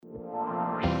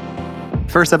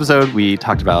First episode, we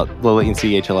talked about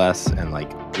low-latency HLS and like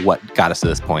what got us to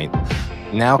this point.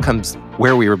 Now comes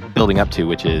where we were building up to,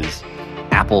 which is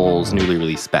Apple's newly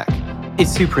released spec.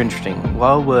 It's super interesting.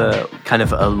 While we're kind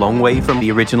of a long way from the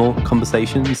original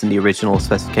conversations and the original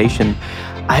specification,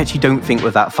 I actually don't think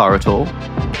we're that far at all.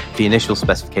 The initial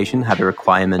specification had a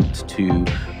requirement to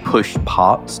push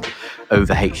parts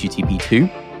over HTTP 2.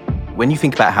 When you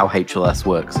think about how HLS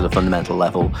works at a fundamental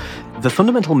level, the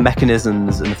fundamental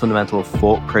mechanisms and the fundamental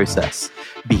thought process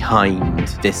behind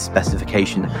this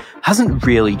specification hasn't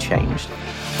really changed.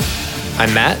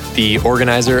 I'm Matt, the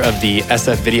organizer of the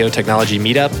SF Video Technology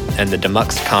Meetup and the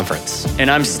Demuxed conference. And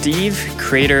I'm Steve,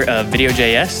 creator of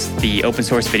Video.js, the open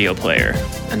source video player.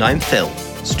 And I'm Phil,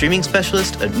 streaming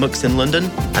specialist at Mux in London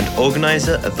and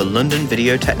organizer of the London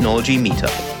Video Technology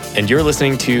Meetup. And you're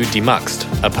listening to Demuxed,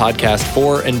 a podcast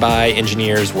for and by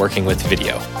engineers working with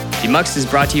video. Demuxed is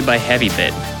brought to you by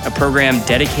HeavyBit, a program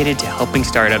dedicated to helping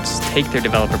startups take their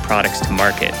developer products to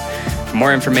market. For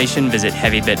more information, visit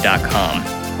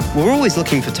heavybit.com. We're always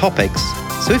looking for topics,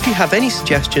 so if you have any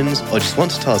suggestions or just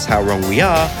want to tell us how wrong we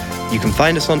are, you can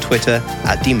find us on Twitter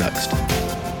at Demuxed.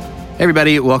 Hey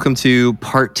everybody, welcome to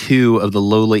part 2 of the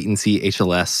low-latency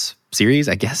HLS series.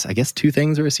 I guess 2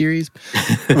 things are a series.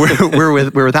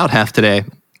 we're without Hef today.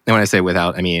 And when I say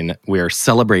without, I mean we're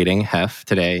celebrating Hef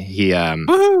today.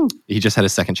 He just had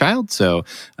his second child, so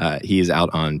he is out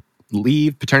on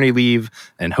leave, paternity leave,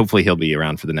 and hopefully he'll be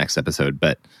around for the next episode.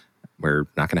 But we're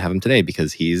not going to have him today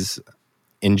because he's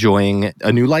enjoying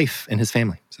a new life in his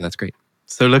family. So that's great.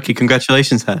 So lucky.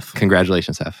 Congratulations, Hef.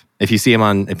 Congratulations, Hef. If you see him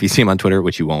on Twitter,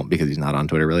 which you won't because he's not on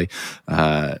Twitter really,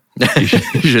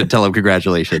 you should tell him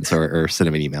congratulations or send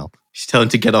him an email. You should tell him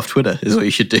to get off Twitter is what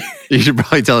you should do. You should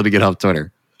probably tell him to get off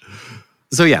Twitter.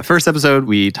 So yeah, first episode,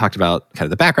 we talked about kind of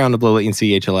the background of low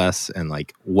latency HLS and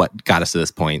like what got us to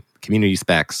this point, community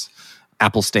specs,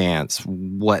 Apple stance,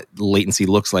 what latency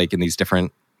looks like in these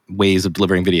different ways of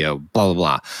delivering video, blah, blah,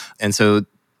 blah. And so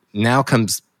now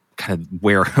comes kind of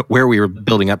where we were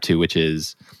building up to, which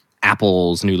is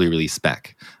Apple's newly released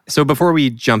spec. So before we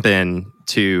jump in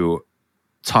to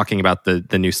talking about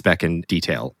the new spec in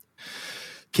detail,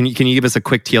 can you give us a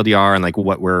quick TLDR on like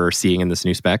what we're seeing in this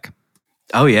new spec?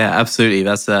 Oh yeah, absolutely.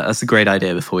 That's a great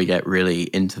idea before we get really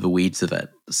into the weeds of it.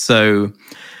 So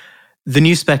the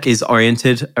new spec is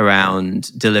oriented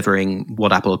around delivering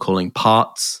what Apple are calling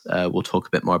parts. We'll talk a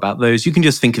bit more about those. You can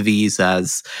just think of these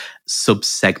as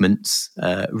sub-segments,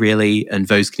 really, and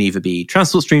those can either be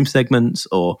transport stream segments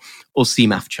or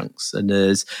CMAF chunks. And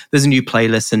there's a new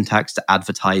playlist syntax to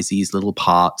advertise these little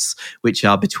parts, which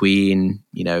are between,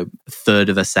 a third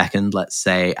of a second, let's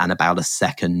say, and about a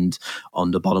second on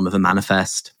the bottom of a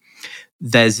manifest.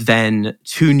 There's then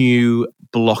 2 new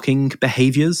blocking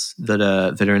behaviors that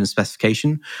are in the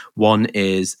specification. One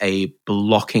is a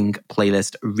blocking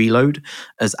playlist reload,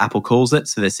 as Apple calls it.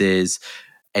 So this is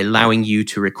allowing you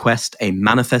to request a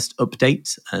manifest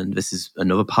update. And this is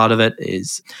another part of it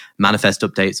is manifest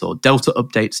updates or delta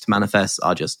updates to manifests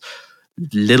are just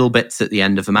little bits at the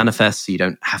end of a manifest, so you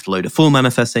don't have to load a full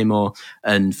manifest anymore.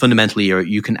 And fundamentally,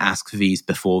 you can ask for these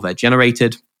before they're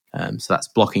generated. So that's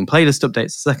blocking playlist updates,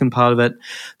 the second part of it.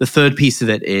 The third piece of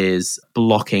it is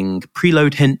blocking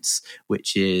preload hints,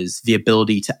 which is the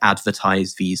ability to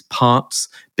advertise these parts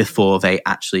before they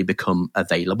actually become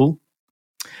available.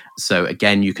 So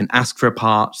again, you can ask for a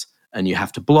part and you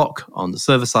have to block on the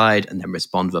server side and then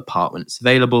respond to a part when it's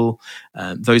available.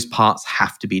 Those parts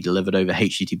have to be delivered over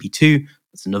HTTP 2.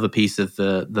 That's another piece of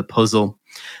the puzzle.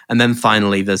 And then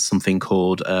finally, there's something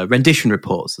called rendition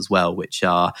reports as well, which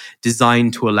are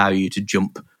designed to allow you to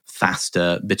jump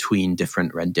faster between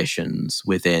different renditions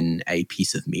within a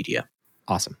piece of media.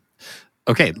 Awesome.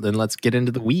 Okay, then let's get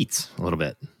into the weeds a little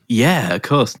bit. Yeah, of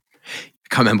course.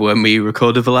 I can't remember when we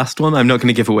recorded the last one. I'm not going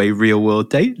to give away real world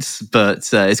dates, but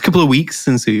it's a couple of weeks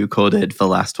since we recorded the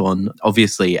last one,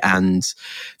 obviously. And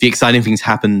the exciting things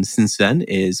happened since then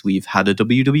is we've had a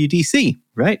WWDC,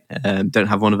 right? Don't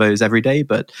have one of those every day,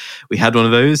 but we had one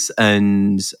of those.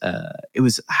 And it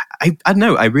was, I don't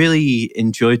know, I really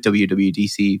enjoyed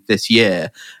WWDC this year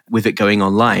with it going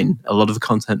online. A lot of the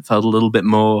content felt a little bit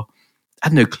more,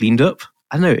 cleaned up.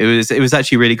 I don't know, it was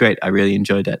actually really great. I really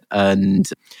enjoyed it. And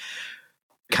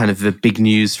kind of the big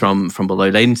news from a low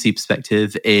latency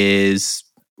perspective is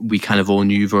we kind of all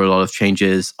knew there were a lot of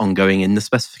changes ongoing in the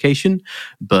specification,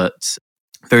 but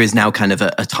there is now kind of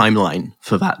a timeline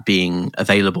for that being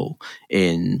available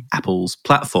in Apple's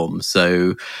platform.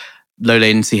 So low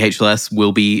latency HLS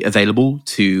will be available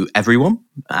to everyone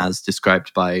as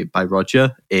described by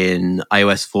Roger in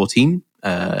iOS 14,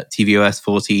 tvOS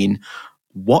 14,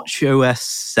 watchOS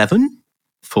 7,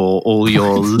 for all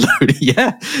your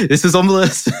this is on the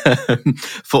list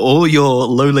for all your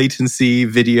low latency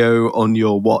video on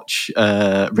your watch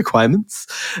requirements.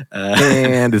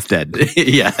 And it's dead.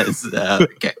 Yes,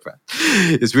 okay, right.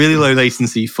 It's really low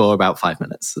latency for about 5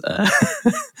 minutes,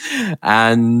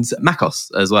 and macOS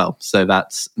as well. So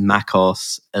that's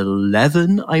macOS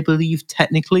 11, I believe,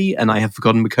 technically, and I have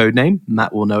forgotten the code name.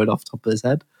 Matt will know it off the top of his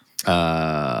head.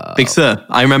 Big Sur.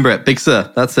 I remember it. Big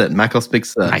Sur. That's it. macOS Big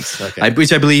Sur. Nice. Okay.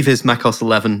 Which I believe is macOS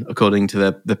 11 according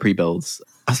to the pre-builds.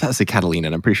 I was about to say Catalina,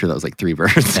 and I'm pretty sure that was like 3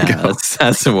 versions ago.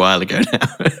 That's a while ago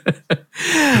now.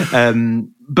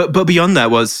 But beyond that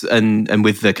was, and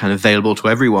with the kind of available to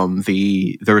everyone,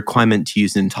 the requirement to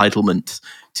use an entitlement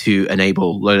to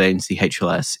enable low latency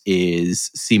HLS is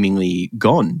seemingly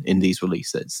gone in these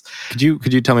releases. Could you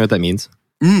tell me what that means?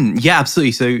 Yeah,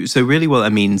 absolutely. So really what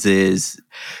that means is,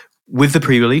 with the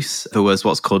pre-release, there was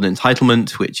what's called an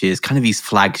entitlement, which is kind of these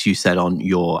flags you set on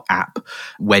your app.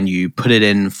 When you put it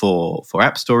in for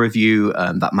App Store review,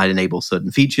 that might enable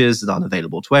certain features that aren't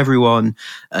available to everyone.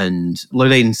 And low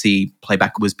latency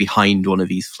playback was behind one of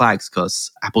these flags because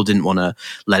Apple didn't want to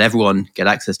let everyone get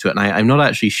access to it. And I'm not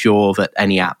actually sure that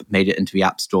any app made it into the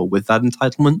App Store with that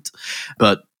entitlement.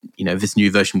 But this new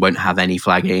version won't have any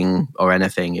flagging or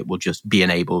anything. It will just be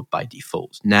enabled by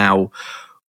default. Now,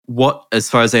 what, as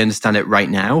far as I understand it right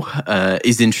now,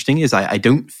 is interesting is I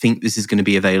don't think this is going to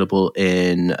be available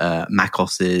in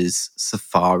macOS's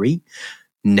Safari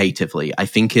natively. I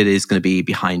think it is going to be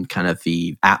behind kind of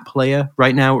the app layer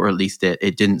right now, or at least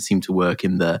it didn't seem to work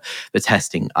in the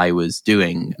testing I was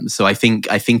doing. So I think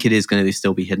it is going to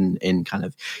still be hidden in kind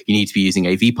of, you need to be using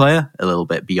AV player a little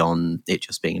bit beyond it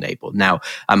just being enabled. Now,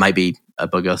 that might be a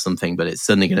bug or something, but it's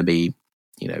certainly going to be,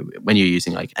 when you're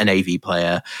using like an AV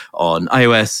player on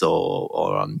iOS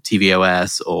or on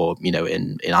tvOS or,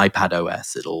 in iPad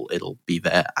OS, it'll be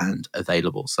there and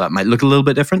available. So that might look a little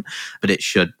bit different, but it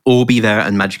should all be there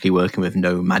and magically working with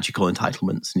no magical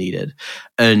entitlements needed.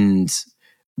 And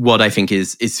what I think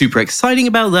is super exciting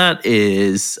about that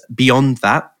is, beyond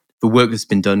that, the work that's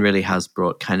been done really has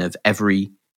brought kind of every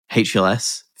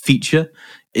HLS feature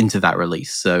into that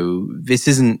release. So this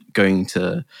isn't going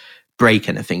to break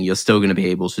anything. You're still going to be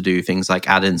able to do things like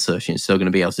add insertion. You're still going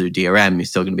to be able to do DRM. You're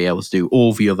still going to be able to do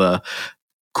all the other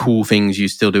cool things you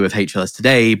still do with HLS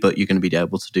today, but you're going to be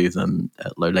able to do them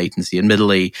at low latency.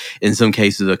 Admittedly, in some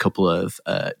cases, a couple of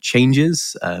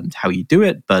changes to how you do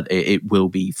it, but it will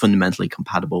be fundamentally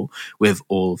compatible with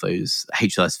all of those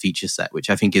HLS feature set,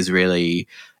 which I think is really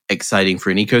exciting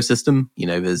for an ecosystem.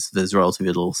 There's relatively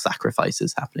little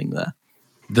sacrifices happening there.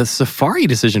 The Safari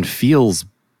decision feels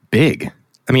big.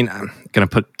 I mean, I'm going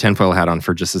to put tinfoil hat on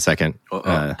for just a second.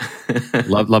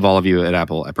 Love all of you at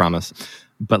Apple, I promise.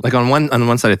 But like on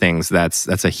one side of things, that's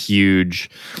a huge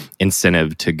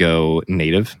incentive to go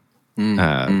native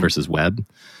versus web.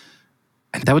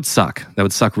 And that would suck. That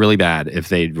would suck really bad if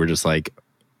they were just like,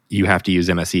 you have to use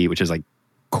MSE, which is like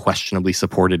questionably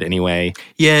supported anyway.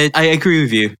 Yeah, I agree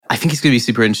with you. I think it's going to be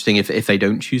super interesting if they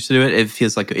don't choose to do it.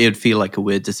 It would feel like a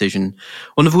weird decision.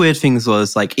 One of the weird things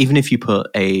was, like, even if you put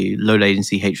a low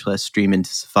latency HLS stream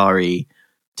into Safari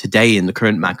today in the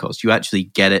current macOS, you actually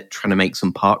get it trying to make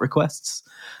some part requests.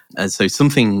 And so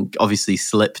something obviously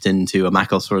slipped into a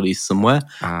macOS release somewhere.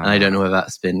 And I don't know whether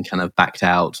that's been kind of backed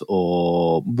out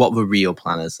or what the real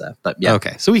plan is there. But yeah.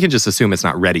 Okay, so we can just assume it's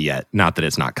not ready yet, not that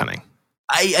it's not coming.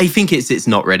 I think it's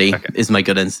not ready, is my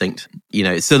gut instinct.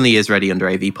 It certainly is ready under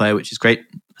AV Player, which is great.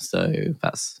 So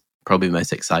that's probably the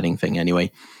most exciting thing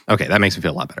anyway. Okay, that makes me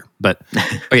feel a lot better. But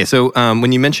okay, so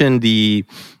when you mentioned the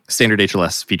standard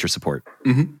HLS feature support,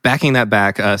 backing that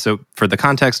back, so for the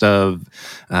context of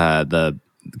the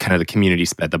kind of the community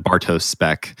spec, the Bartos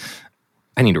spec,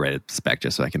 I need to write a spec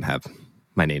just so I can have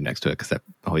my name next to it, because that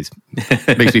always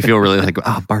makes me feel really like,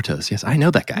 Bartos. Yes, I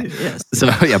know that guy. Yes. So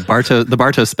yeah, the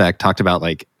Bartos spec talked about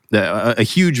like a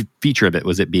huge feature of it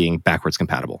was it being backwards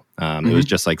compatible. It was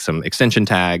just like some extension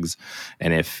tags,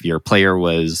 and if your player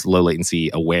was low latency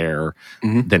aware,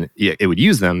 then it would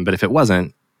use them. But if it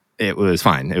wasn't, it was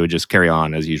fine. It would just carry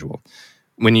on as usual.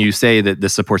 When you say that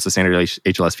this supports the standard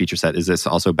HLS feature set, is this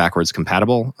also backwards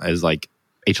compatible? Is like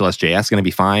HLS.js going to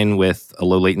be fine with a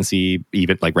low latency,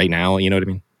 even like right now? You know what I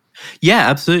mean? Yeah,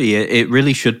 absolutely. It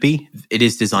really should be. It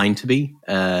is designed to be.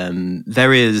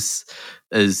 There is,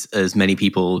 as many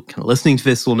people kind of listening to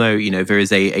this will know, there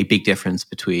is a big difference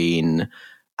between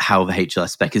how the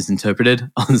HLS spec is interpreted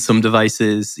on some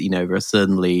devices. There are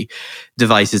certainly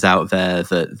devices out there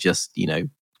that just,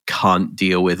 can't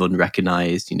deal with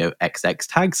unrecognized, XX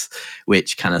tags,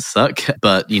 which kind of suck.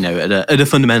 But, at a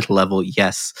fundamental level,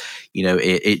 yes,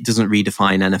 it doesn't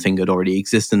redefine anything that already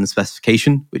exists in the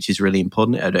specification, which is really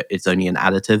important. It's only an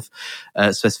additive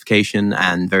specification.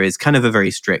 And there is kind of a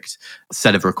very strict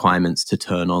set of requirements to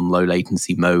turn on low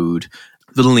latency mode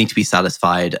that'll need to be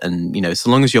satisfied. And,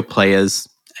 so long as your players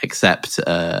accept,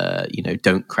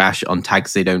 don't crash on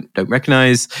tags they don't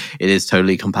recognize, it is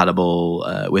totally compatible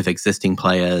with existing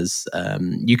players.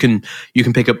 You can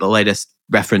pick up the latest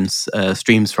reference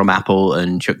streams from Apple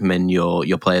and chuck them in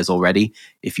your players already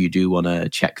if you do want to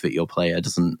check that your player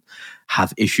doesn't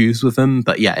have issues with them.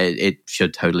 But yeah, it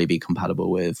should totally be compatible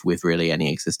with really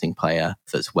any existing player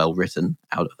that's well written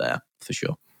out of there for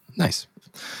sure. Nice.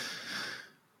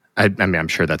 I mean, I'm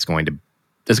sure that's going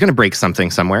to break something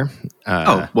somewhere.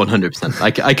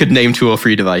 100%. I could name 2 or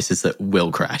 3 devices that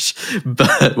will crash,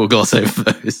 but we'll gloss over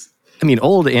those. I mean,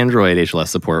 old Android HLS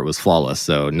support was flawless,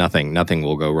 so nothing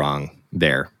will go wrong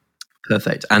there.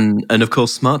 Perfect. And of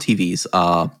course, smart TVs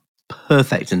are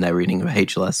perfect in their reading of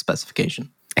HLS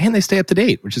specification. And they stay up to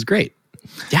date, which is great.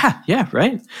 Yeah,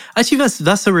 right. Actually,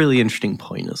 that's a really interesting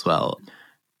point as well.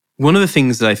 One of the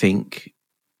things that I think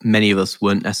many of us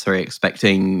weren't necessarily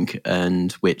expecting,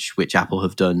 and which Apple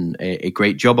have done a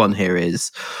great job on here, is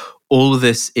all of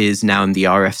this is now in the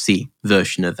RFC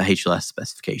version of the HLS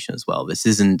specification as well. This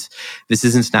isn't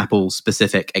an Apple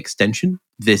specific extension.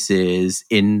 This is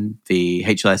in the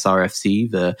HLS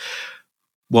RFC,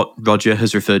 what Roger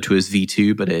has referred to as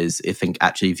V2, but is I think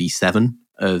actually V7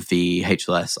 of the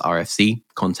HLS RFC,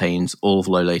 contains all of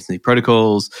low latency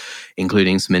protocols,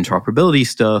 including some interoperability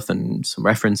stuff and some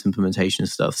reference implementation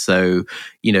stuff. So,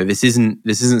 this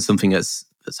isn't something that's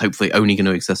hopefully only going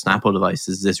to exist on Apple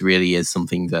devices. This really is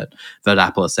something that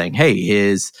Apple is saying, hey,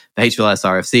 here's the HLS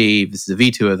RFC. This is a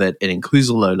V2 of it. It includes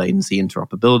a low latency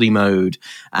interoperability mode,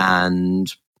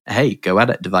 and hey, go at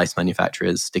it, device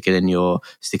manufacturers. Stick it in your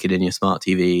smart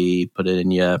TV, put it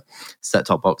in your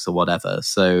set-top box or whatever.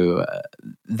 So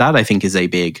that I think is a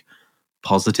big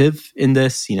positive in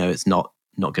this. It's not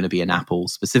going to be an Apple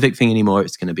specific thing anymore.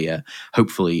 It's going to be a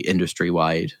hopefully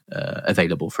industry-wide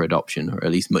available for adoption, or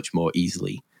at least much more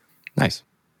easily. Nice.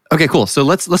 Okay, cool. So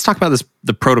let's talk about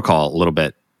the protocol a little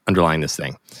bit underlying this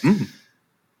thing.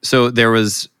 So there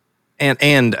was,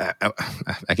 and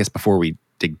I guess before we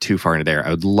dig too far into there, I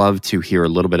would love to hear a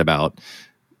little bit about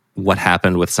what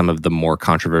happened with some of the more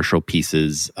controversial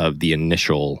pieces of the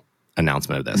initial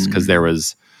announcement of this, because there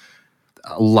was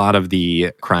a lot of the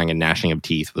crying and gnashing of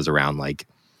teeth was around like,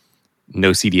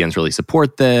 no CDNs really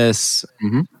support this.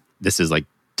 This is like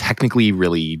technically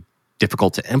really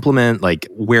difficult to implement. Like,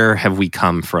 where have we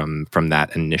come from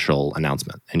that initial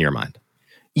announcement in your mind?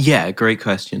 Yeah, great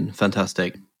question.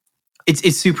 Fantastic.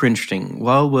 It's super interesting.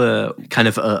 While we're kind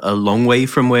of a long way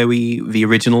from where the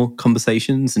original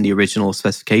conversations and the original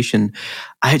specification,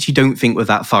 I actually don't think we're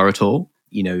that far at all.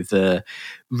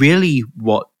 Really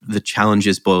what the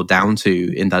challenges boiled down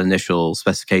to in that initial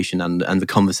specification and the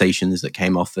conversations that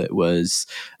came off it was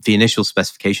the initial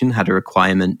specification had a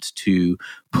requirement to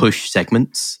push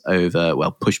segments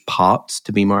push parts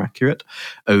to be more accurate,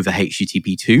 over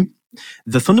HTTP2.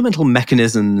 The fundamental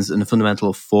mechanisms and the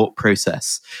fundamental thought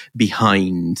process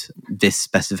behind this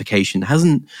specification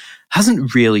hasn't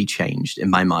really changed in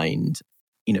my mind.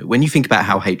 When you think about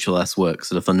how HLS works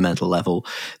at a fundamental level,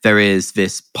 there is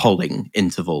this polling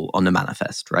interval on the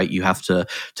manifest, right? You have to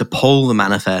poll the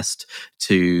manifest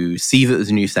to see that there's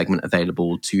a new segment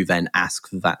available, to then ask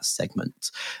for that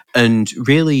segment. And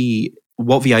really,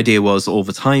 what the idea was all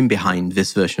the time behind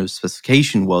this version of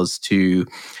specification was to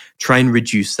try and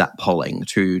reduce that polling,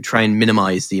 to try and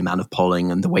minimize the amount of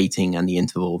polling and the waiting and the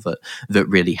interval that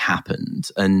really happened.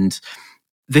 And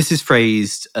this is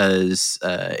phrased as,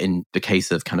 in the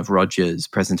case of kind of Roger's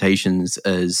presentations,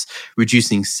 as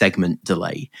reducing segment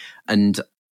delay. And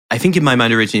I think in my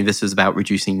mind originally this was about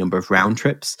reducing number of round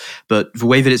trips, but the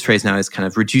way that it's phrased now is kind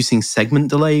of reducing segment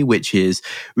delay, which is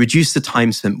reduce the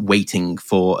time spent waiting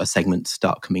for a segment to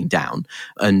start coming down.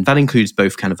 And that includes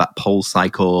both kind of that poll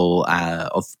cycle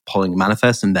of polling a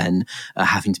manifest and then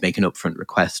having to make an upfront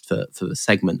request for the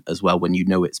segment as well when you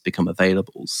know it's become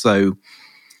available. So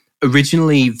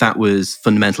originally, that was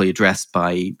fundamentally addressed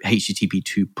by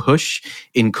HTTP2 push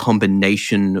in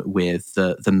combination with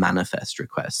the manifest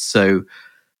request. So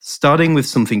starting with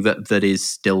something that is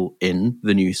still in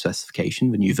the new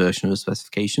specification, the new version of the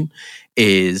specification,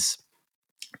 is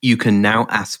you can now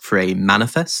ask for a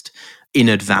manifest in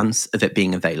advance of it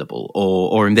being available,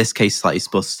 or in this case, slightly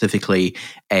specifically,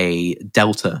 a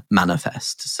Delta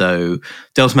manifest. So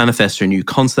Delta manifests are a new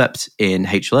concept in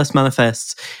HLS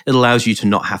manifests. It allows you to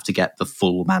not have to get the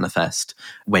full manifest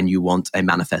when you want a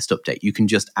manifest update. You can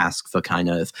just ask for kind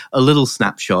of a little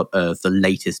snapshot of the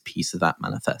latest piece of that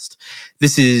manifest.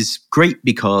 This is great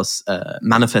because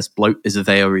manifest bloat is a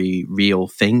very real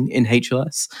thing in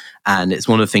HLS, and it's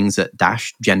one of the things that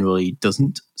Dash generally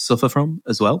doesn't suffer from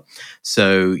as well.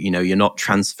 So, you're not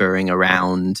transferring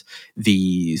around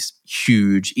these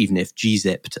huge, even if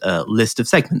gzipped, list of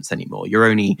segments anymore. You're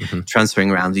only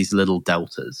transferring around these little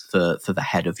deltas for the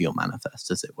head of your manifest,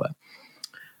 as it were.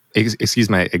 Excuse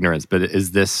my ignorance, but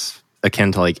is this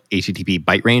akin to like HTTP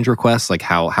byte range requests? Like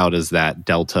how does that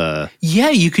delta? Yeah,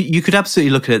 you could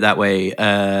absolutely look at it that way.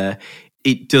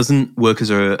 It doesn't work as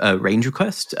a range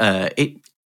request. It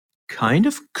kind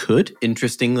of could,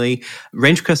 interestingly.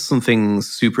 Range requests are something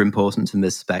super important in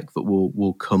this spec that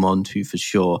we'll come on to for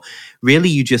sure. Really,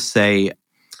 you just say,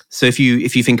 so if you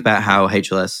think about how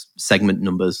HLS segment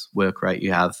numbers work, right?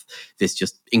 You have this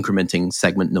just incrementing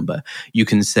segment number. You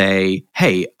can say,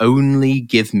 hey, only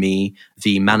give me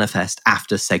the manifest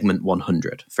after segment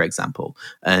 100, for example.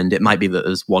 And it might be that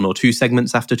there's 1 or 2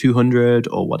 segments after 200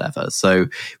 or whatever. So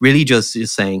really just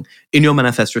saying, in your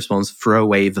manifest response, throw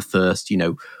away the first,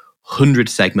 100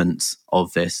 segments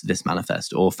of this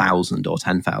manifest, or 1,000 or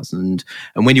 10,000.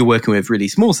 And when you're working with really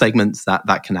small segments,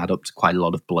 that can add up to quite a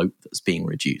lot of bloat that's being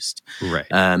reduced. Right.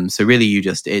 So really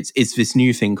it's this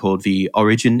new thing called the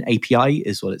Origin API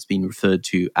is what it's been referred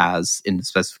to as in the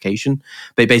specification.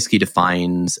 But it basically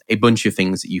defines a bunch of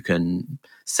things that you can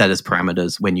set as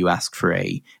parameters when you ask for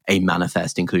a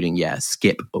manifest, including,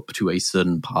 skip up to a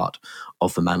certain part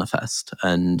of the manifest.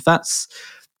 And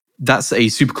that's a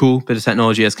super cool bit of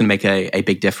technology. It's going to make a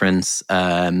big difference.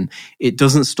 It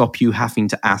doesn't stop you having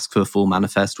to ask for a full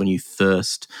manifest when you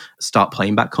first start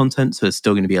playing back content. So it's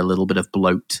still going to be a little bit of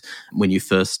bloat when you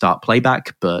first start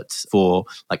playback. But for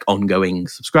like ongoing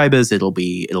subscribers, it'll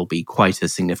be quite a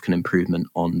significant improvement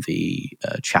on the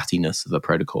chattiness of the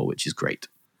protocol, which is great.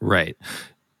 Right.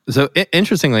 So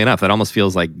interestingly enough, that almost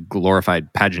feels like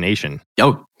glorified pagination.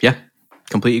 Oh, yeah.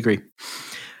 Completely agree.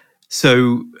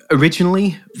 So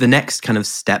originally, the next kind of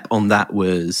step on that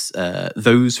was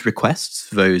those requests,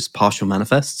 those partial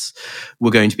manifests, were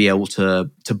going to be able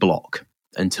to block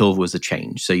until there was a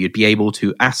change. So you'd be able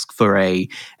to ask for a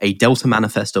Delta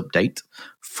manifest update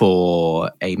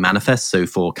for a manifest, so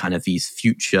for kind of these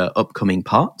future upcoming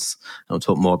parts. I'll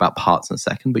talk more about parts in a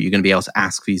second, but you're going to be able to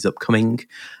ask these upcoming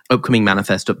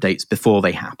manifest updates before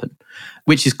they happen,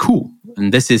 which is cool.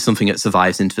 And this is something that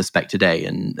survives into the spec today.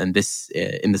 And this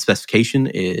in the specification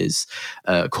is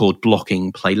called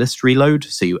blocking playlist reload.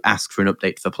 So you ask for an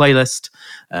update for playlist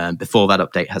before that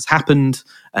update has happened.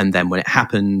 And then when it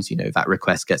happens, that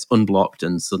request gets unblocked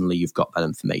and suddenly you've got that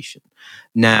information.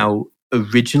 Now,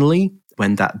 originally,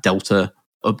 when that Delta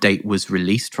update was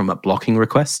released from a blocking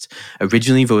request,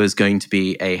 originally there was going to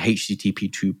be a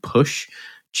HTTP2 push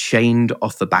chained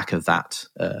off the back of that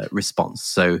response.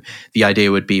 So the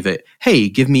idea would be that, hey,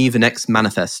 give me the next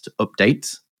manifest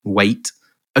update, wait.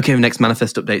 Okay, the next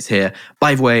manifest update's here.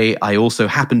 By the way, I also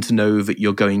happen to know that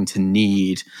you're going to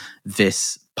need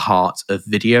this part of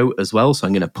video as well, so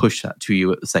I'm going to push that to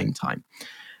you at the same time.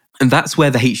 And that's where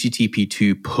the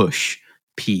HTTP2 push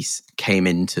piece came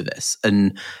into this.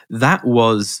 And that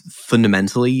was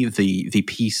fundamentally the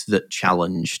piece that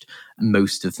challenged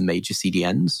most of the major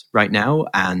CDNs right now.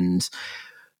 And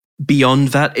beyond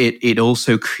that, it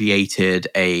also created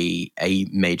a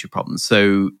major problem.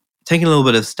 So taking a little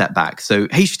bit of a step back. So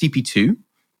HTTP2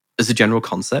 as a general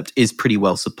concept is pretty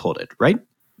well supported, right?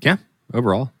 Yeah,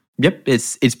 overall. Yep,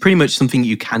 it's pretty much something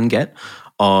you can get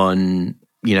on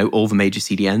all the major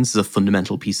CDNs as a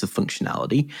fundamental piece of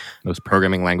functionality. Most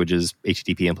programming languages,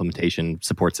 HTTP implementation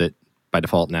supports it by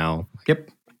default now.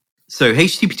 Yep. So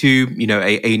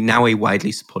HTTP2, now a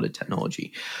widely supported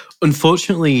technology.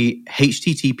 Unfortunately,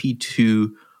 HTTP2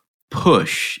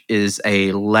 push is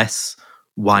a less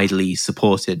widely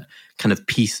supported kind of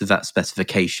piece of that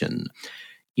specification.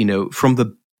 From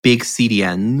the big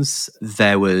CDNs,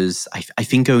 there was, I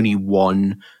think, only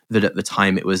one that at the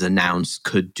time it was announced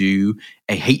could do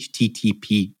a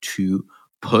HTTP2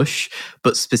 push,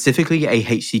 but specifically a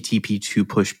HTTP2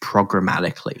 push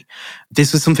programmatically.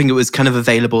 This was something that was kind of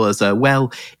available as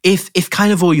if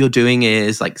kind of all you're doing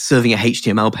is like serving a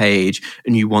HTML page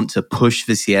and you want to push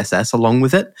the CSS along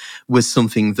with it, was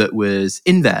something that was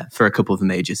in there for a couple of the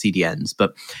major CDNs.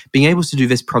 But being able to do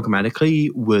this programmatically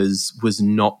was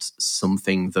not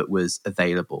something that was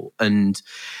available. And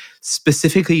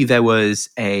Specifically, there was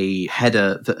a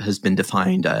header that has been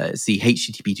defined as the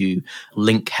HTTP2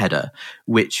 link header,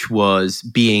 which was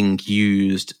being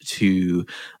used to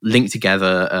link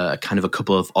together kind of a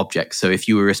couple of objects. So if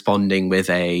you were responding with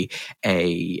a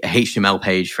HTML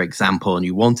page, for example, and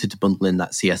you wanted to bundle in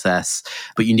that CSS,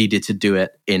 but you needed to do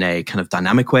it in a kind of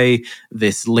dynamic way,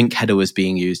 this link header was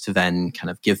being used to then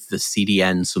kind of give the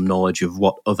CDN some knowledge of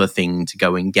what other thing to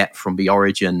go and get from the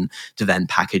origin to then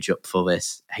package up for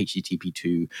this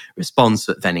HTTP2 response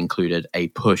that then included a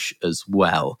push as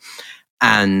well.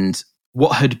 And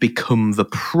what had become the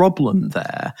problem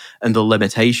there and the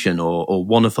limitation, or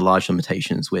one of the large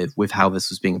limitations with how this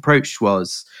was being approached,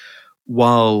 was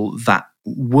while that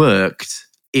worked,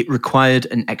 it required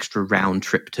an extra round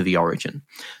trip to the origin.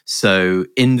 So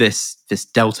in this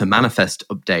Delta manifest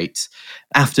update,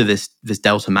 after this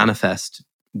Delta manifest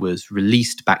was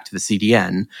released back to the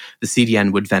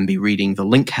CDN would then be reading the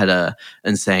link header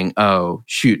and saying, oh,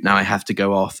 shoot, now I have to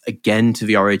go off again to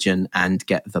the origin and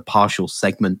get the partial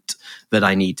segment that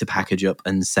I need to package up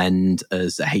and send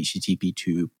as a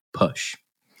HTTP2 push.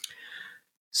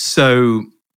 So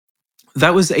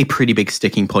that was a pretty big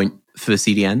sticking point for the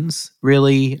CDNs,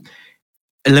 really.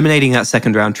 Eliminating that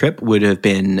second round trip would have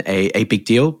been a big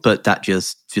deal, but that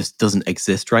just doesn't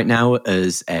exist right now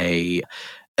as a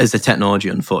technology,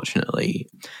 unfortunately.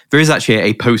 There is actually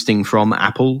a posting from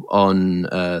Apple on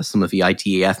some of the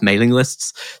IETF mailing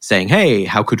lists saying, hey,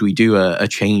 how could we do a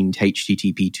chained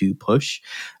HTTP2 push?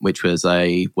 Which was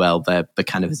there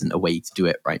kind of isn't a way to do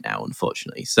it right now,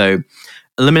 unfortunately. So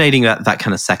eliminating that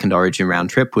kind of second origin round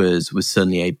trip was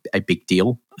certainly a big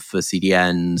deal for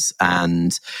CDNs,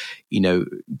 and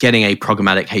getting a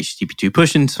programmatic HTTP2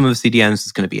 push in some of the CDNs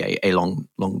is going to be a long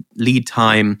lead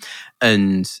time.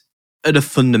 And at a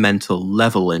fundamental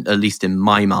level, at least in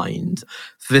my mind,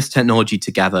 for this technology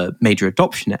to gather major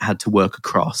adoption, it had to work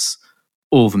across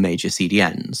all the major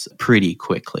CDNs pretty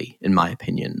quickly, in my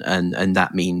opinion. And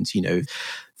that means,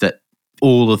 that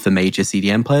all of the major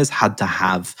CDN players had to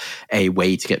have a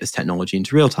way to get this technology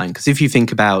into real time. Because if you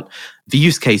think about the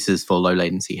use cases for low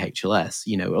latency HLS,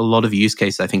 a lot of the use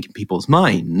cases I think in people's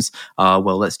minds are,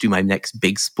 well, let's do my next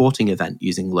big sporting event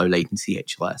using low latency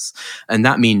HLS. And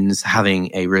that means having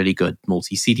a really good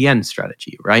multi-CDN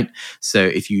strategy, right? So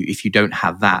if you don't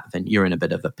have that, then you're in a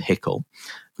bit of a pickle.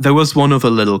 There was one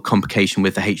other little complication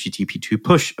with the HTTP2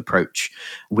 push approach,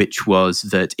 which was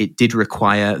that it did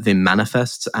require the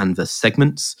manifests and the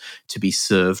segments to be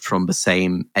served from the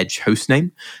same edge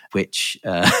hostname, which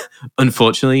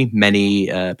unfortunately many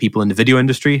people in the video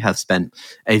industry have spent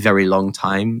a very long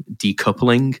time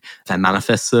decoupling their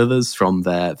manifest servers from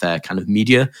their kind of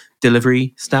media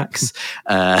delivery stacks.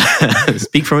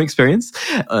 Speak from experience.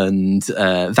 And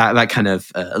that kind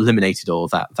of eliminated all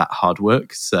that hard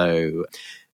work. So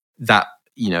that,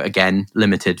 again,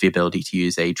 limited the ability to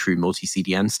use a true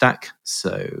multi-CDN stack.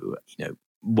 So,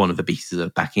 one of the pieces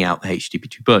of backing out the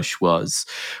HTTP2 push was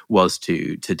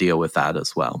to deal with that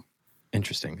as well.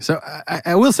 Interesting. So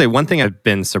I will say one thing I've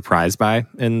been surprised by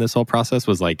in this whole process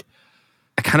was I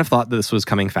kind of thought that this was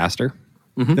coming faster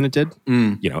than it did.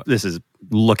 This is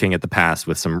looking at the past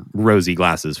with some rosy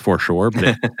glasses for sure,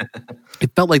 but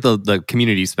it felt like the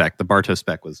community spec, the Bartow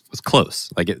spec was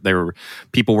close. There were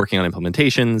people working on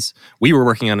implementations. We were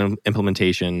working on an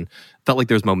implementation. Felt like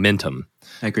there was momentum.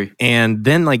 I agree. And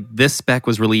then this spec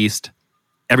was released.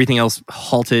 Everything else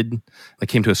halted,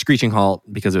 came to a screeching halt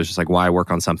because it was just why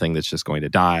work on something that's just going to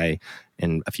die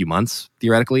in a few months,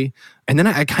 theoretically. And then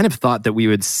I kind of thought that we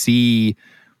would see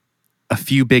a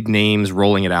few big names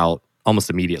rolling it out almost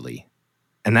immediately.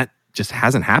 And that just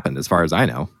hasn't happened as far as I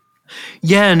know.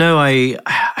 Yeah, no, I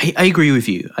agree with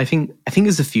you. I think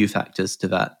there's a few factors to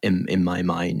that in my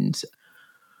mind.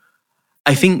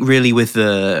 I think really with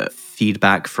the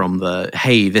feedback from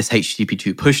hey, this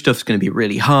HTTP2 push stuff's going to be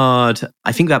really hard,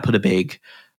 I think that put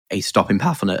a stopping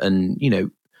path on it.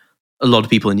 And, a lot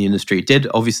of people in the industry did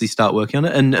obviously start working on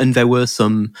it. And there were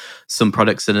some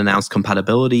products that announced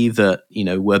compatibility that,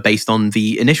 were based on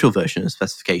the initial version of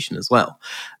specification as well.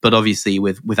 But obviously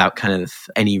without kind of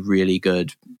any really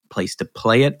good place to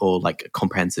play it, or a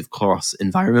comprehensive cross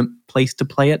environment place to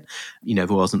play it, there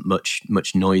wasn't much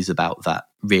noise about that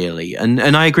really. And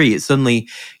I agree, it suddenly,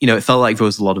 it felt like there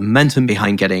was a lot of momentum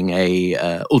behind getting a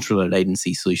ultra low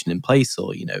latency solution in place,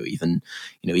 or even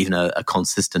a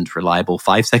consistent, reliable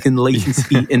 5-second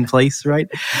latency in place, right?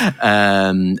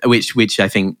 Which I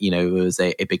think was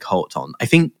a big halt on. I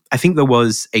think there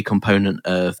was a component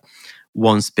of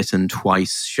once bitten,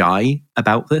 twice shy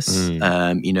about this.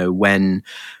 When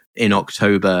in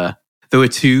October there were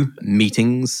 2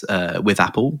 meetings with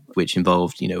Apple, which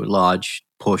involved large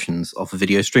portions of the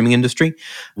video streaming industry,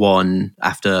 one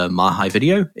after Mahai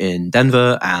Video in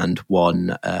Denver and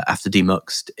one after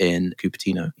Demuxed in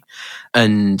Cupertino.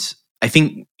 And I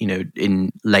think,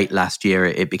 in late last year,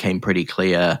 it became pretty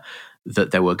clear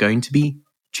that there were going to be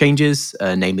changes,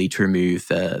 namely to remove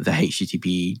the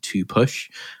HTTP to push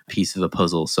piece of the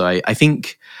puzzle. So I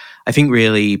think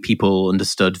really people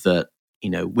understood that,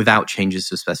 without changes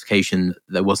to specification,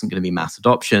 there wasn't going to be mass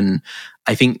adoption.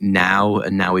 I think now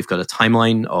we've got a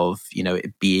timeline of,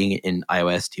 it being in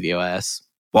iOS, tvOS,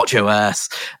 watchOS,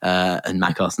 and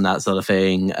macOS and that sort of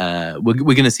thing. We're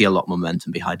going to see a lot more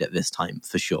momentum behind it this time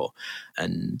for sure.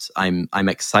 And I'm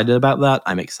excited about that.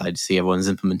 I'm excited to see everyone's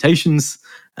implementations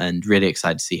and really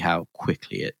excited to see how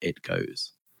quickly it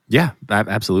goes. Yeah,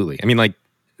 absolutely. I mean,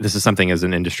 this is something as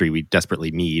an industry we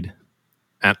desperately need.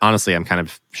 And honestly, I'm kind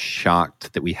of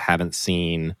shocked that we haven't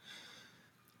seen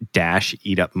Dash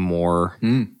eat up more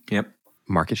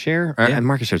market share. And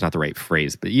market share is not the right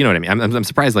phrase, but you know what I mean? I'm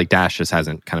surprised Dash just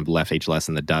hasn't kind of left HLS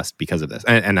in the dust because of this.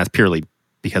 And that's purely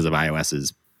because of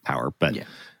iOS's power. But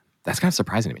that's kind of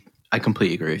surprising to me. I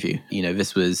completely agree with you.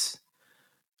 This was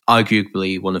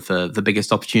arguably one of the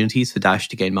biggest opportunities for Dash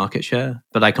to gain market share.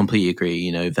 But I completely agree.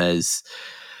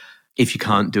 If you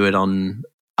can't do it on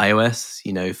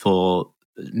iOS, for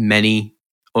many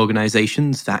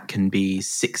organizations, that can be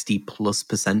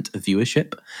 60+% of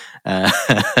viewership,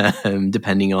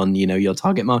 depending on, your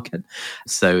target market.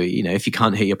 So, if you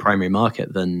can't hit your primary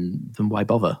market, then why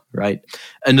bother, right?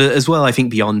 And as well, I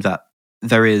think beyond that,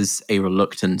 there is a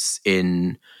reluctance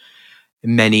in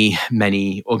many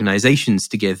organizations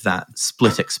to give that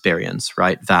split experience,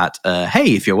 right? That,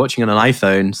 hey, if you're watching on an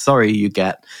iPhone, sorry, you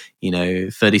get,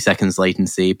 30 seconds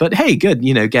latency, but hey, good,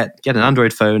 get an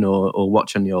Android phone or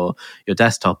watch on your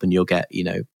desktop and you'll get,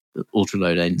 ultra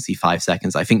low latency 5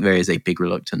 seconds. I think there is a big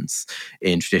reluctance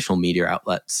in traditional media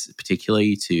outlets,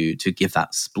 particularly to give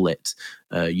that split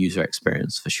user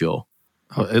experience for sure.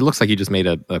 Oh, it looks like you just made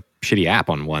a shitty app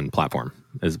on one platform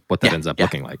is what that ends up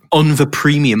looking like. On the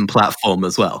premium platform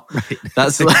as well. Right.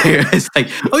 That's it's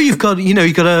you've got a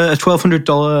 $1,200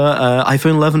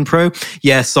 iPhone 11 Pro.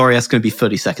 Yeah, sorry, that's going to be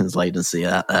 30 seconds latency.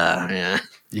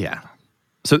 Yeah.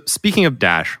 So speaking of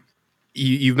Dash,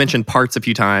 you've mentioned parts a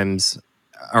few times.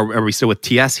 Are we still with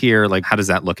TS here? How does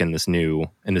that look in this new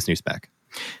spec?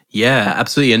 Yeah,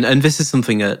 absolutely. And this is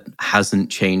something that hasn't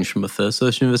changed from the first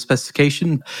version of the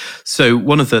specification. So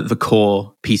one of the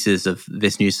core pieces of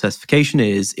this new specification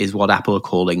is what Apple are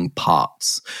calling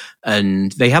parts.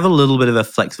 And they have a little bit of a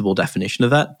flexible definition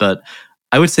of that, but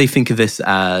I would say think of this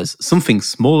as something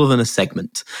smaller than a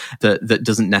segment that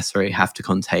doesn't necessarily have to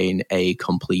contain a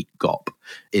complete GOP,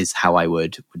 is how I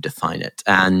would define it.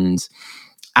 And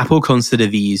Apple consider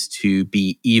these to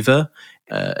be either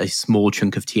a small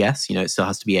chunk of TS, it still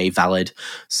has to be a valid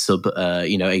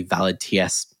a valid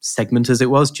TS segment as it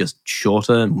was, just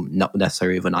shorter, not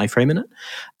necessarily with an iframe in it,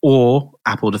 or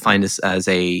Apple defined this as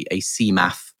a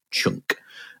CMAF chunk.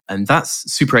 And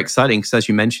that's super exciting because, as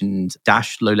you mentioned,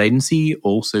 Dash low latency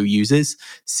also uses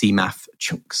CMAF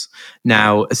chunks.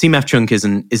 Now, a CMAF chunk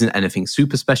isn't anything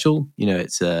super special.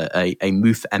 It's a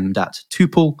MOOF MDAT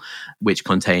tuple, which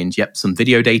contains, some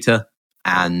video data,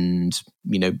 and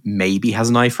maybe has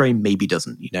an iframe, maybe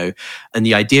doesn't. And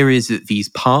the idea is that these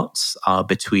parts are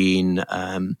between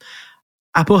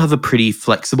Apple have a pretty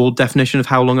flexible definition of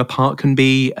how long a part can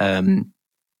be.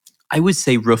 I would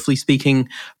say, roughly speaking,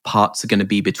 parts are going to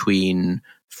be between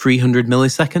 300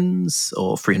 milliseconds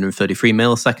or 333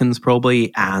 milliseconds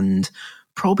probably, and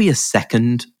probably a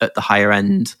second at the higher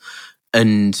end.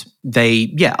 And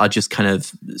they, are just kind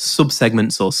of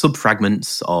sub-segments or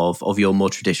sub-fragments of your more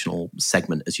traditional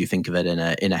segment as you think of it in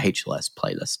a HLS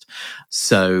playlist.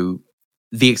 So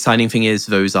the exciting thing is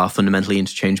those are fundamentally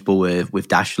interchangeable with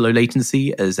Dash low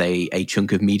latency as a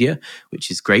chunk of media,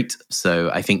 which is great. So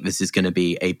I think this is going to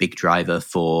be a big driver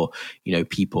for,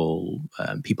 people.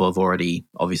 People have already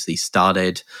obviously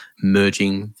started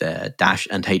merging their Dash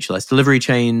and HLS delivery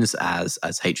chains as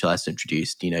HLS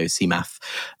introduced, CMAF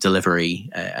delivery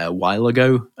a while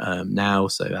ago now.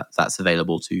 So that's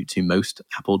available to most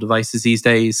Apple devices these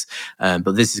days.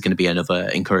 But this is going to be another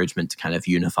encouragement to kind of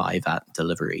unify that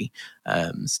delivery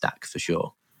stack for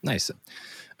sure. Nice.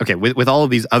 Okay, with all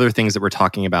of these other things that we're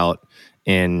talking about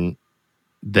in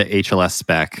the HLS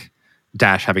spec,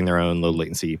 Dash having their own low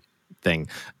latency thing,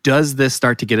 does this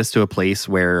start to get us to a place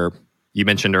where you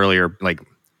mentioned earlier,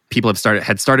 people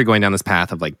had started going down this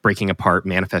path of breaking apart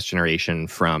manifest generation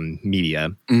from media,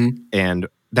 and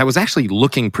that was actually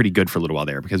looking pretty good for a little while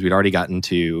there because we'd already gotten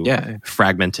to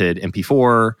fragmented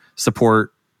MP4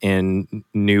 support in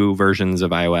new versions of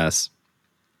iOS,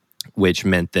 which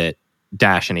meant that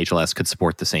Dash and HLS could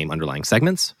support the same underlying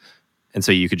segments. And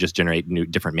so you could just generate new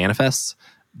different manifests.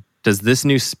 Does this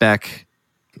new spec,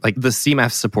 like the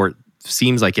CMAF support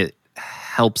seems like it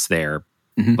helps there,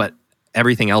 but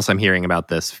everything else I'm hearing about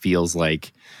this feels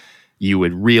like you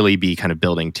would really be kind of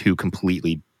building two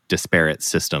completely disparate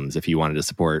systems if you wanted to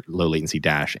support low latency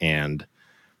Dash and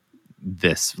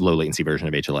this low latency version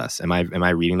of HLS. Am I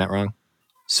reading that wrong?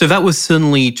 So that was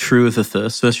certainly true of the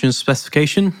first version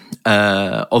specification.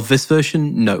 Of this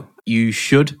version, no. You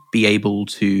should be able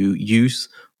to use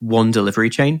one delivery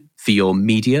chain for your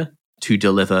media to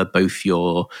deliver both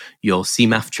your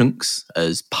CMAF chunks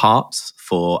as parts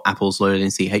for Apple's low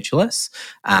latency HLS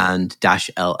and Dash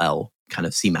LL kind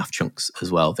of CMAF chunks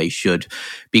as well. They should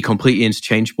be completely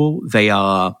interchangeable. They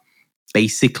are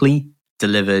basically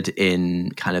delivered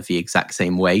in kind of the exact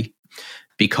same way.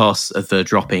 Because of the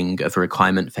dropping of a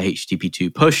requirement for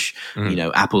HTTP2 push,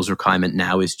 Apple's requirement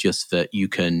now is just that you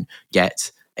can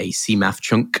get a CMAF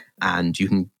chunk, and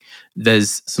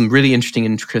there's some really interesting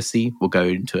intricacy. We'll go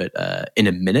into it in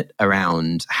a minute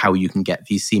around how you can get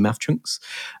these CMAF chunks,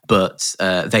 but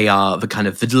they are the kind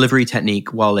of the delivery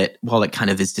technique. While it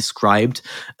kind of is described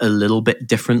a little bit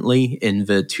differently in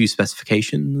the two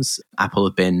specifications, Apple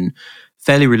have been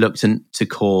fairly reluctant to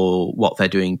call what they're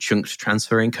doing chunked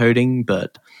transfer encoding,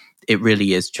 but it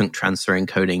really is chunk transfer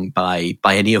encoding by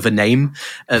any other name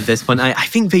at this point. I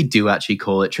think they do actually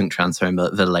call it chunk transfer in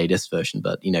the latest version,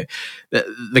 but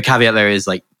the caveat there is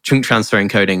like chunk transfer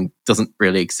encoding doesn't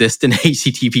really exist in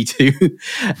HTTP2.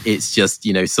 It's just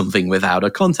something without a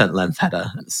content length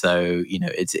header. So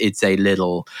it's a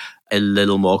little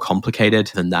more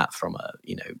complicated than that from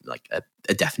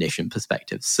a definition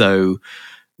perspective. So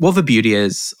what the beauty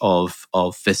is of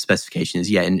this specification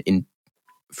is,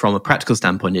 from a practical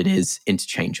standpoint, it is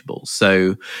interchangeable.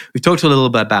 So we've talked a little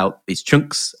bit about these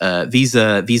chunks. These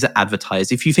are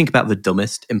advertised. If you think about the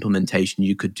dumbest implementation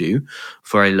you could do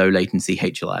for a low latency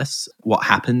HLS, what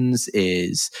happens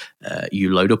is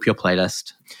you load up your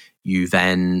playlist. You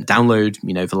then download,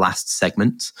 the last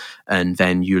segment, and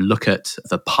then you look at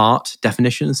the part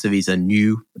definitions. So these are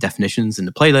new definitions in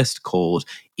the playlist called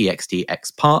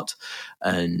extxpart,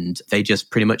 and they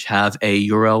just pretty much have a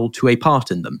URL to a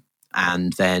part in them.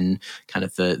 And then kind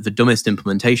of the dumbest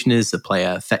implementation is the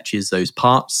player fetches those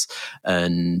parts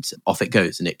and off it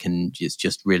goes. And it can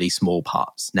just really small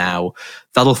parts. Now,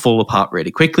 that'll fall apart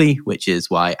really quickly, which is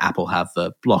why Apple have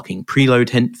the blocking preload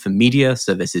hint for media.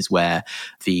 So this is where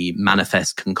the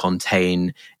manifest can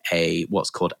contain a what's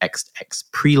called XX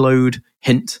preload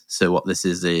hint. So what this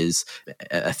is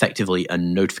effectively a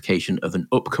notification of an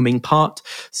upcoming part.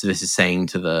 So this is saying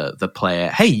to the player,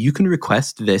 hey, you can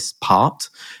request this part.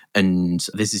 And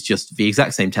this is just the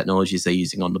exact same technologies they're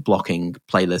using on the blocking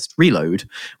playlist reload,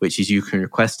 which is you can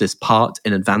request this part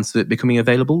in advance of it becoming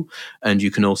available. And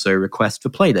you can also request the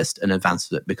playlist in advance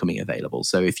of it becoming available.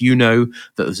 So if you know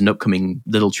that there's an upcoming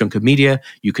little chunk of media,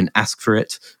 you can ask for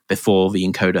it before the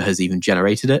encoder has even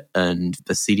generated it. And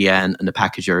the CDN and the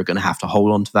packager are going to have to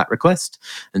hold on to that request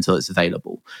until it's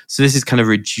available. So this is kind of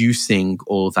reducing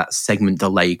all of that segment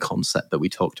delay concept that we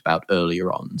talked about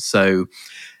earlier on. So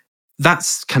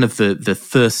that's kind of the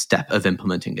first step of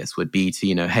implementing this would be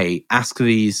to, hey, ask for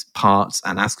these parts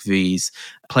and ask for these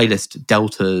playlist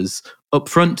deltas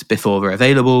upfront before they're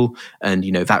available. And,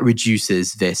 that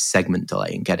reduces this segment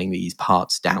delay in getting these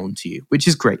parts down to you, which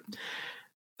is great.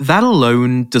 That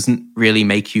alone doesn't really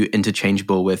make you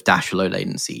interchangeable with Dash low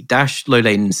latency. Dash low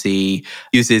latency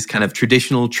uses kind of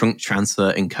traditional chunk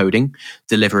transfer encoding,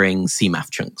 delivering CMAF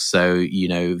chunks. So,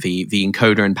 the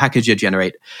encoder and packager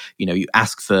generate, you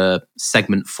ask for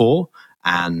segment 4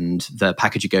 and the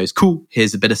packager goes, cool,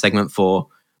 here's a bit of segment 4.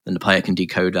 Then the player can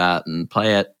decode that and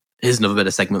play it. Here's another bit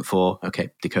of segment 4.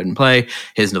 Okay, decode and play.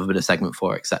 Here's another bit of segment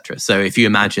 4, etc. So if you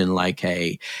imagine like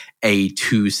a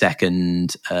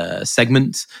 2-second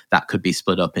segment, that could be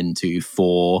split up into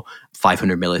 4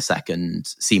 500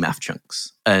 millisecond CMAF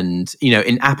chunks. And,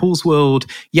 in Apple's world,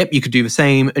 yep, you could do the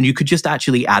same. And you could just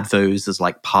actually add those as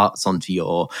like parts onto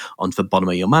the bottom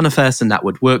of your manifest, and that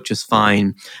would work just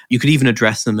fine. You could even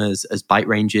address them as byte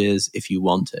ranges if you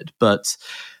wanted. But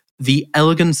the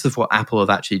elegance of what Apple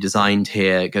have actually designed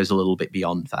here goes a little bit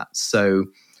beyond that. So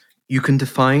you can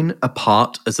define a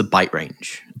part as a byte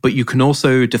range, but you can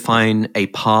also define a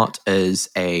part as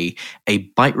a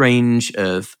byte range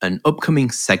of an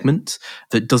upcoming segment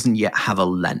that doesn't yet have a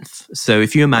length. So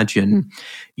if you imagine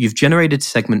you've generated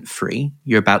segment 3,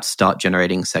 you're about to start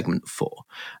generating segment 4.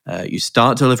 You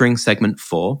start delivering segment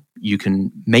 4, you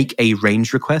can make a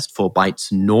range request for bytes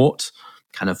 0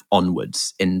 kind of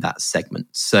onwards in that segment.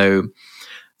 So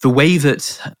the way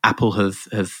that Apple have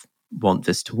want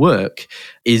this to work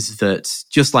is that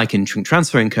just like in chunk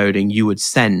transfer encoding, you would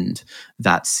send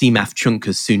that CMAF chunk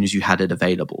as soon as you had it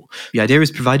available. The idea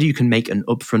is, provided you can make an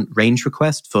upfront range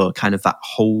request for kind of that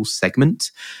whole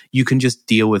segment, you can just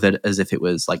deal with it as if it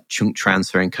was like chunk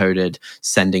transfer encoded,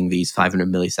 sending these 500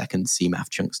 millisecond CMAF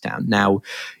chunks down. Now,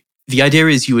 the idea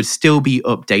is you would still be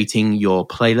updating your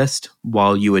playlist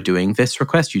while you were doing this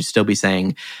request. You'd still be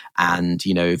saying, and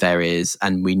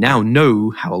and we now know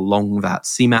how long that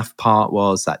CMAF part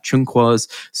was, that chunk was.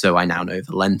 So I now know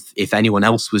the length. If anyone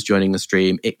else was joining the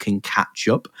stream, it can catch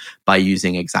up by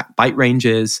using exact byte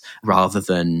ranges rather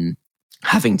than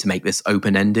having to make this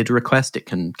open-ended request. It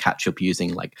can catch up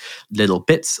using like little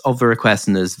bits of the request.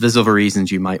 And there's other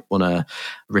reasons you might want to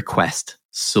request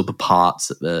subparts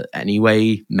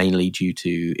anyway, mainly due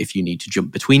to if you need to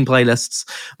jump between playlists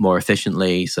more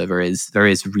efficiently. So there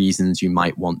is reasons you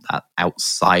might want that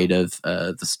outside of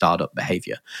the startup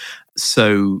behavior.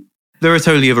 So there are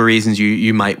totally other reasons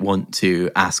you might want to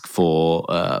ask for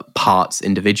parts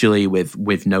individually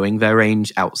with knowing their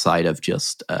range outside of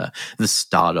just the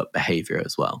startup behavior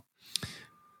as well.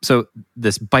 So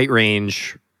this byte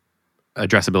range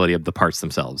addressability of the parts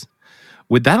themselves,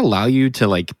 would that allow you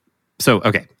to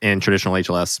in traditional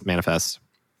HLS manifests,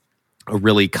 a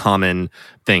really common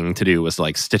thing to do was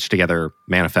like stitch together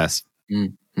manifest,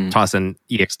 toss an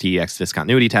EXT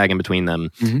discontinuity tag in between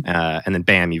them, and then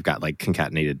bam, you've got like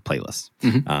concatenated playlists.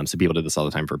 So people do this all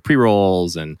the time for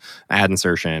pre-rolls and ad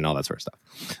insertion, all that sort of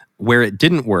stuff. Where it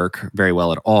didn't work very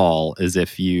well at all is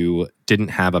if you didn't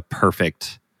have a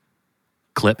perfect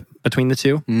clip between the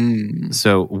two.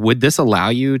 So would this allow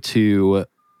you to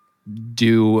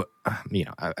do,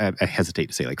 I hesitate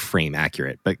to say like frame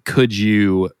accurate, but could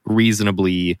you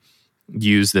reasonably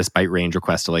use this byte range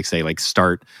request to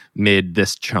start mid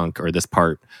this chunk or this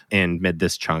part and mid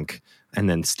this chunk and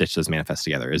then stitch those manifests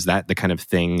together? Is that the kind of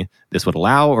thing this would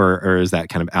allow, or is that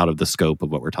kind of out of the scope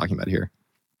of what we're talking about here?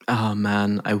 Oh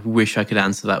man, I wish I could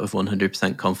answer that with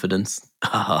 100% confidence.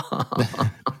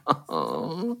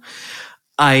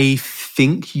 I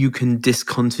think you can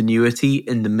discontinuity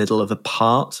in the middle of a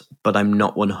part, but I'm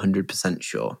not 100%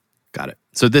 sure. Got it.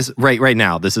 So this right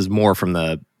now, this is more from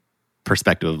the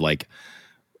perspective of like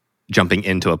jumping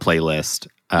into a playlist,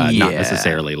 not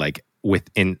necessarily like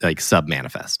within like sub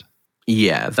manifest.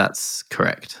 Yeah, that's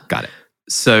correct. Got it.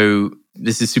 So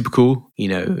this is super cool.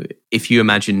 If you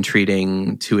imagine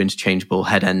treating two interchangeable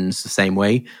head ends the same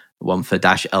way, one for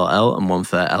 -LL and one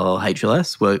for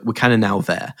LL-HLS, we're kind of now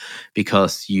there,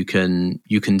 because you can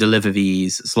deliver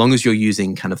these as long as you're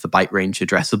using kind of the byte range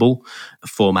addressable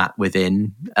format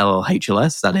within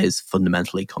LL-HLS that is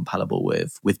fundamentally compatible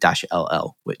with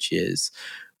 -LL, which is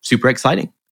super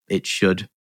exciting. It should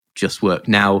just work.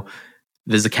 Now,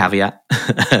 there's a caveat.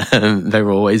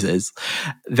 There always is.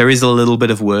 There is a little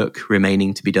bit of work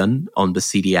remaining to be done on the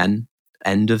CDN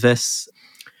end of this.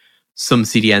 Some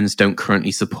CDNs don't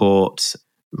currently support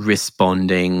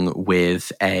responding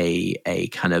with a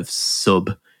kind of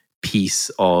sub piece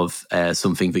of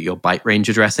something that you're byte range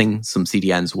addressing. Some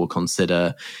CDNs will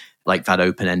consider like that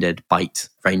open-ended byte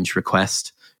range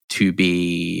request to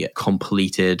be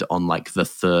completed on like the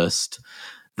first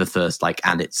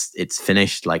and it's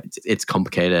finished. Like it's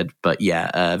complicated, but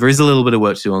there is a little bit of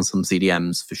work to do on some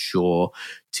CDMs for sure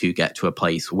to get to a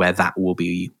place where that will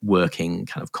be working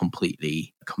kind of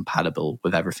completely compatible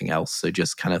with everything else. So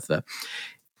just kind of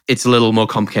it's a little more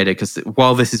complicated, because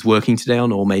while this is working today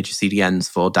on all major CDNs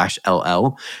for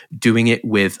 -LL, doing it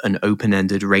with an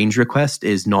open-ended range request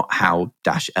is not how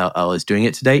 -LL is doing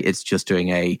it today. It's just doing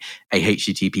a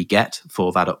HTTP GET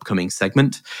for that upcoming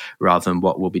segment, rather than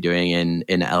what we'll be doing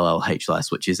in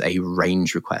LL-HLS, which is a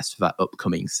range request for that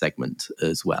upcoming segment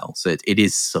as well. So it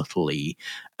is subtly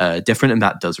different, and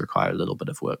that does require a little bit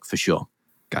of work for sure.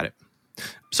 Got it.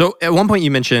 So at one point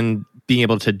you mentioned being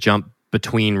able to jump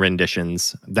between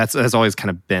renditions. That's always kind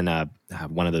of been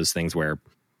one of those things where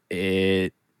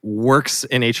it works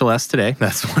in HLS today.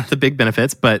 That's one of the big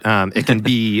benefits, but it can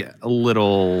be a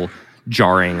little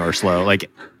jarring or slow. Like,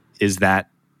 is that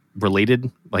related?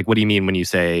 Like, what do you mean when you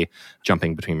say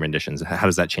jumping between renditions? How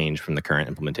does that change from the current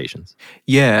implementations?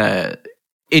 Yeah,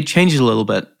 it changes a little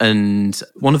bit. And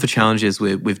one of the challenges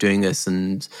with doing this,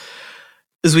 and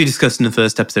as we discussed in the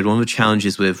first episode, one of the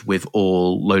challenges with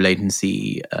all low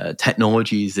latency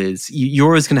technologies is you're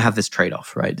always going to have this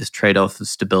trade-off, right? This trade-off of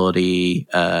stability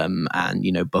and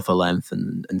buffer length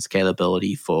and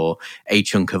scalability for a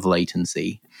chunk of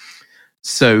latency.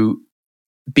 So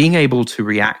being able to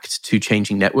react to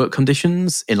changing network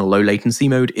conditions in a low latency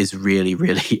mode is really,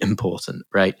 really important,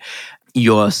 right?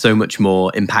 you're so much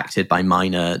more impacted by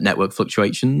minor network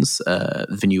fluctuations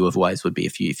than you otherwise would be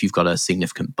if you've got a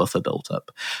significant buffer built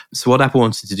up. So what Apple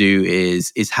wanted to do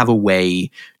is have a way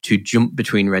to jump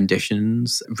between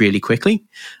renditions really quickly.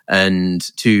 And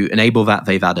to enable that,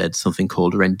 they've added something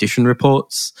called rendition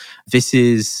reports. This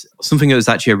is something that was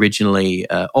actually originally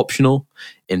optional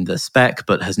in the spec,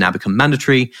 but has now become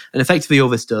mandatory. And effectively all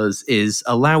this does is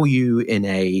allow you in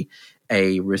a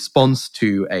response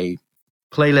to a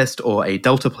playlist or a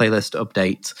Delta playlist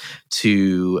update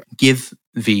to give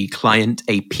the client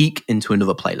a peek into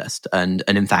another playlist, and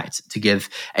in fact to give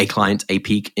a client a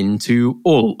peek into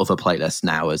all other playlists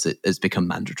now as it has become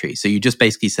mandatory. So you just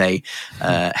basically say,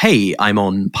 hey, I'm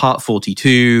on part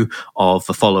 42 of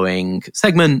the following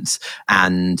segment,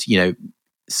 and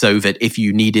so that if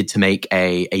you needed to make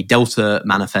a Delta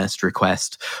manifest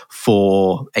request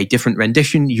for a different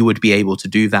rendition, you would be able to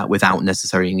do that without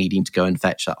necessarily needing to go and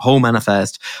fetch that whole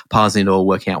manifest, parsing it all,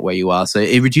 working out where you are. So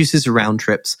it reduces the round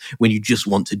trips when you just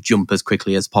want to jump as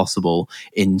quickly as possible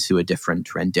into a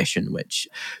different rendition, which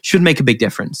should make a big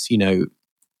difference.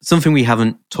 Something we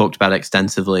haven't talked about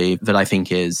extensively that I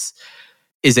think is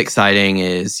exciting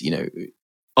is,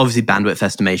 obviously, bandwidth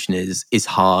estimation is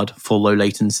hard for low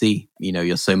latency.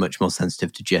 You're so much more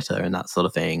sensitive to jitter and that sort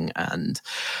of thing. And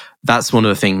that's one of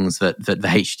the things that the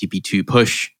HTTP2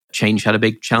 push change had a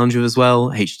big challenge with as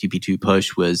well. HTTP2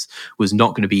 push was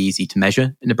not going to be easy to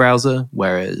measure in a browser,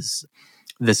 whereas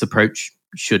this approach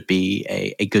should be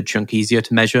a good chunk easier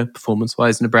to measure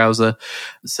performance-wise in a browser.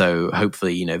 So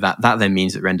hopefully, that then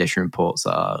means that rendition reports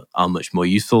are much more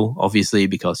useful, obviously,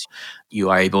 because you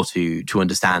are able to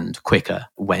understand quicker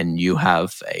when you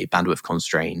have a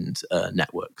bandwidth-constrained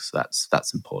network. So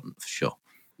that's important for sure.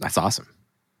 That's awesome.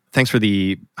 Thanks for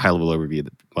the high-level overview.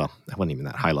 Well, it wasn't even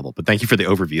that high level, but thank you for the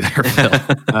overview there,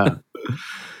 Phil.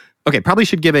 Okay, probably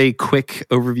should give a quick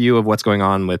overview of what's going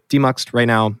on with Demuxed right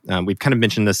now. We've kind of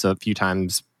mentioned this a few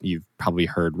times. You've probably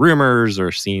heard rumors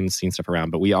or seen stuff around,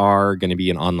 but we are going to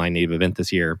be an online native event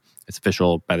this year. It's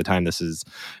official. By the time this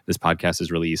podcast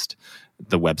is released,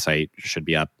 the website should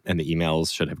be up and the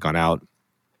emails should have gone out.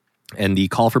 And the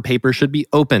call for paper should be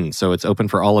open. So it's open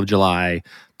for all of July,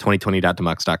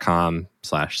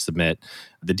 2020.demuxed.com/submit.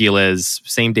 The deal is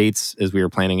same dates as we were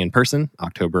planning in person,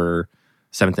 October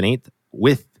 7th and 8th,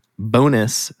 with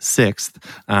bonus 6th.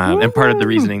 And part of the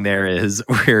reasoning there is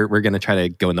we're going to try to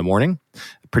go in the morning,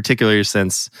 particularly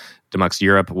since Demuxed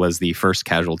Europe was the first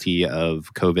casualty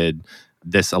of COVID.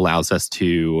 This allows us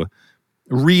to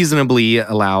reasonably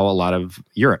allow a lot of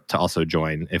Europe to also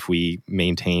join if we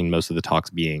maintain most of the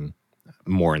talks being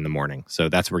more in the morning. So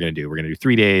that's what we're going to do. We're going to do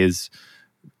 3 days,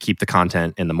 keep the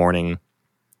content in the morning,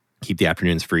 keep the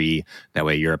afternoons free. That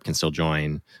way Europe can still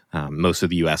join. Most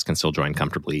of the US can still join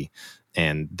comfortably.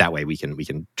 And that way we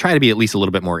can try to be at least a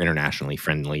little bit more internationally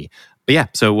friendly. But yeah,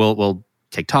 so we'll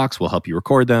take talks. We'll help you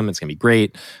record them. It's going to be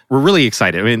great. We're really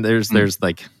excited. I mean, there's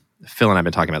like Phil and I've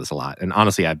been talking about this a lot. And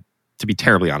honestly, to be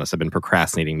terribly honest, I've been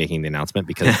procrastinating making the announcement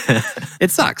because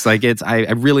it sucks. Like I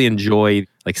really enjoy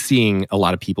like seeing a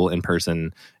lot of people in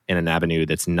person in an avenue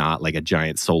that's not like a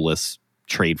giant soulless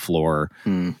trade floor.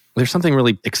 There's something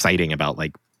really exciting about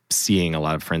like seeing a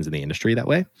lot of friends in the industry that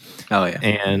way. Oh yeah.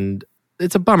 And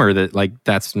it's a bummer that like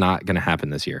that's not going to happen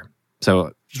this year.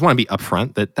 So just want to be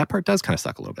upfront that part does kind of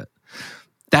suck a little bit.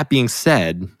 That being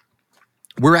said,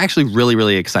 we're actually really,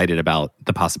 really excited about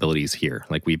the possibilities here.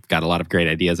 Like we've got a lot of great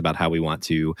ideas about how we want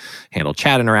to handle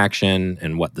chat interaction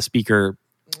and what the speaker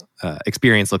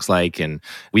experience looks like. And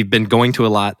we've been going to a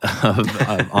lot of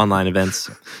online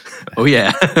events. Oh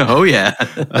yeah. Oh yeah.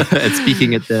 And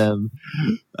speaking at them.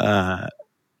 I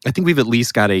think we've at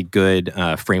least got a good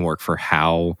framework for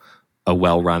how a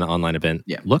well-run online event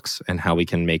looks and how we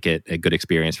can make it a good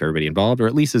experience for everybody involved, or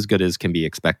at least as good as can be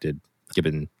expected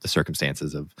given the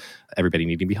circumstances of everybody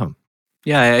needing to be home.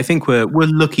 Yeah, I think we're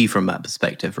lucky from that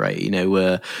perspective, right?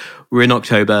 We're in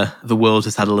October. The world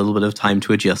has had a little bit of time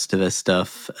to adjust to this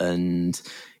stuff, and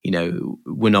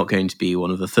we're not going to be one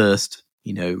of the first,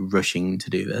 rushing to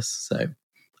do this. So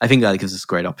I think that gives us a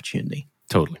great opportunity.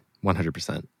 Totally,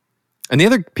 100%. And the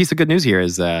other piece of good news here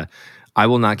is I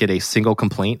will not get a single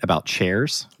complaint about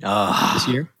chairs this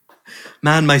year.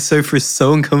 Man, my sofa is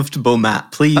so uncomfortable,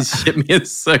 Matt. Please ship me a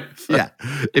sofa. Yeah.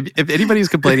 If anybody's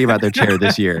complaining about their chair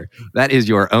this year, that is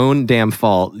your own damn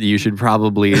fault. You should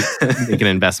probably make an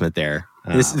investment there.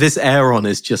 This Aeron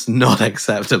is just not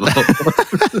acceptable.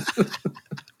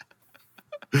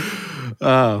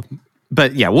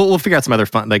 But yeah, we'll figure out some other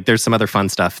fun. Like there's some other fun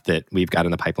stuff that we've got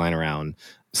in the pipeline around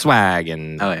swag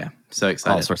and Oh yeah, so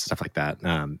excited. all sorts of stuff like that.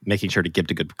 Making sure to give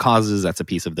to good causes, that's a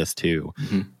piece of this too.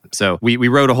 Mm-hmm. So we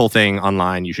wrote a whole thing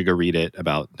online. You should go read it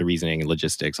about the reasoning and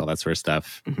logistics, all that sort of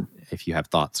stuff. Mm-hmm. If you have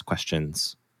thoughts,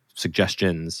 questions,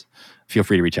 suggestions, feel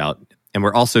free to reach out. And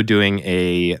we're also doing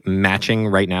a matching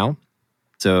right now.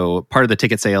 So part of the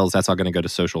ticket sales, that's all going to go to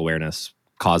social awareness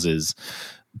causes.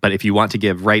 But if you want to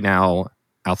give right now,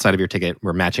 outside of your ticket,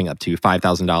 we're matching up to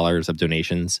 $5,000 of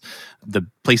donations. The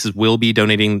places we'll be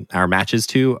donating our matches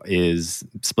to is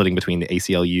splitting between the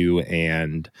ACLU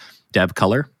and Dev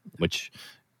Color, which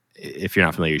if you're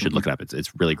not familiar, you should look it up.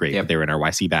 It's really great. Yep. They were in our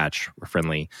YC batch. We're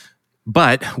friendly.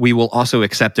 But we will also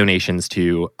accept donations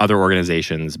to other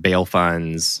organizations, bail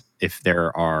funds, if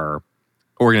there are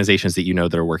organizations that you know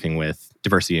that are working with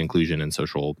diversity, inclusion, and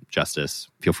social justice.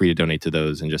 Feel free to donate to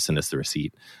those and just send us the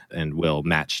receipt, and we'll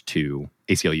match to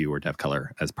ACLU or Dev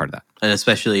Color as part of that. And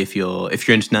especially if you're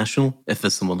international, if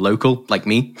there's someone local like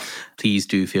me, please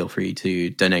do feel free to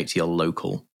donate to your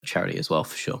local charity as well,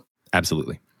 for sure.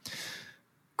 Absolutely.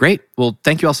 Great. Well,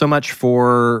 thank you all so much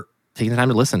for taking the time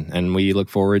to listen, and we look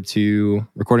forward to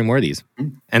recording more of these.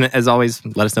 And as always,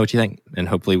 let us know what you think, and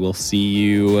hopefully we'll see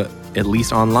you at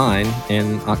least online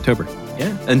in October.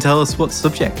 Yeah, and tell us what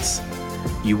subjects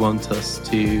you want us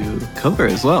to cover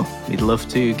as well. We'd love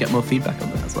to get more feedback on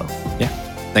that as well. Yeah.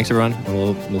 Thanks, everyone, and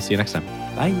we'll see you next time.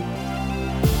 Bye.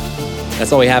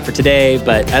 That's all we have for today,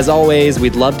 but as always,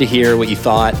 we'd love to hear what you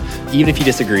thought, even if you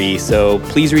disagree, so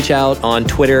please reach out on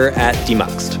Twitter at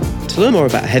Demuxed. To learn more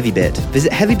about HeavyBit,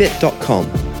 visit heavybit.com.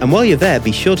 And while you're there,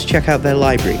 be sure to check out their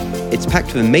library. It's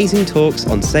packed with amazing talks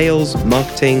on sales,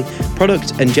 marketing,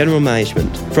 product, and general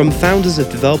management from founders of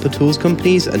developer tools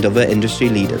companies and other industry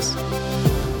leaders.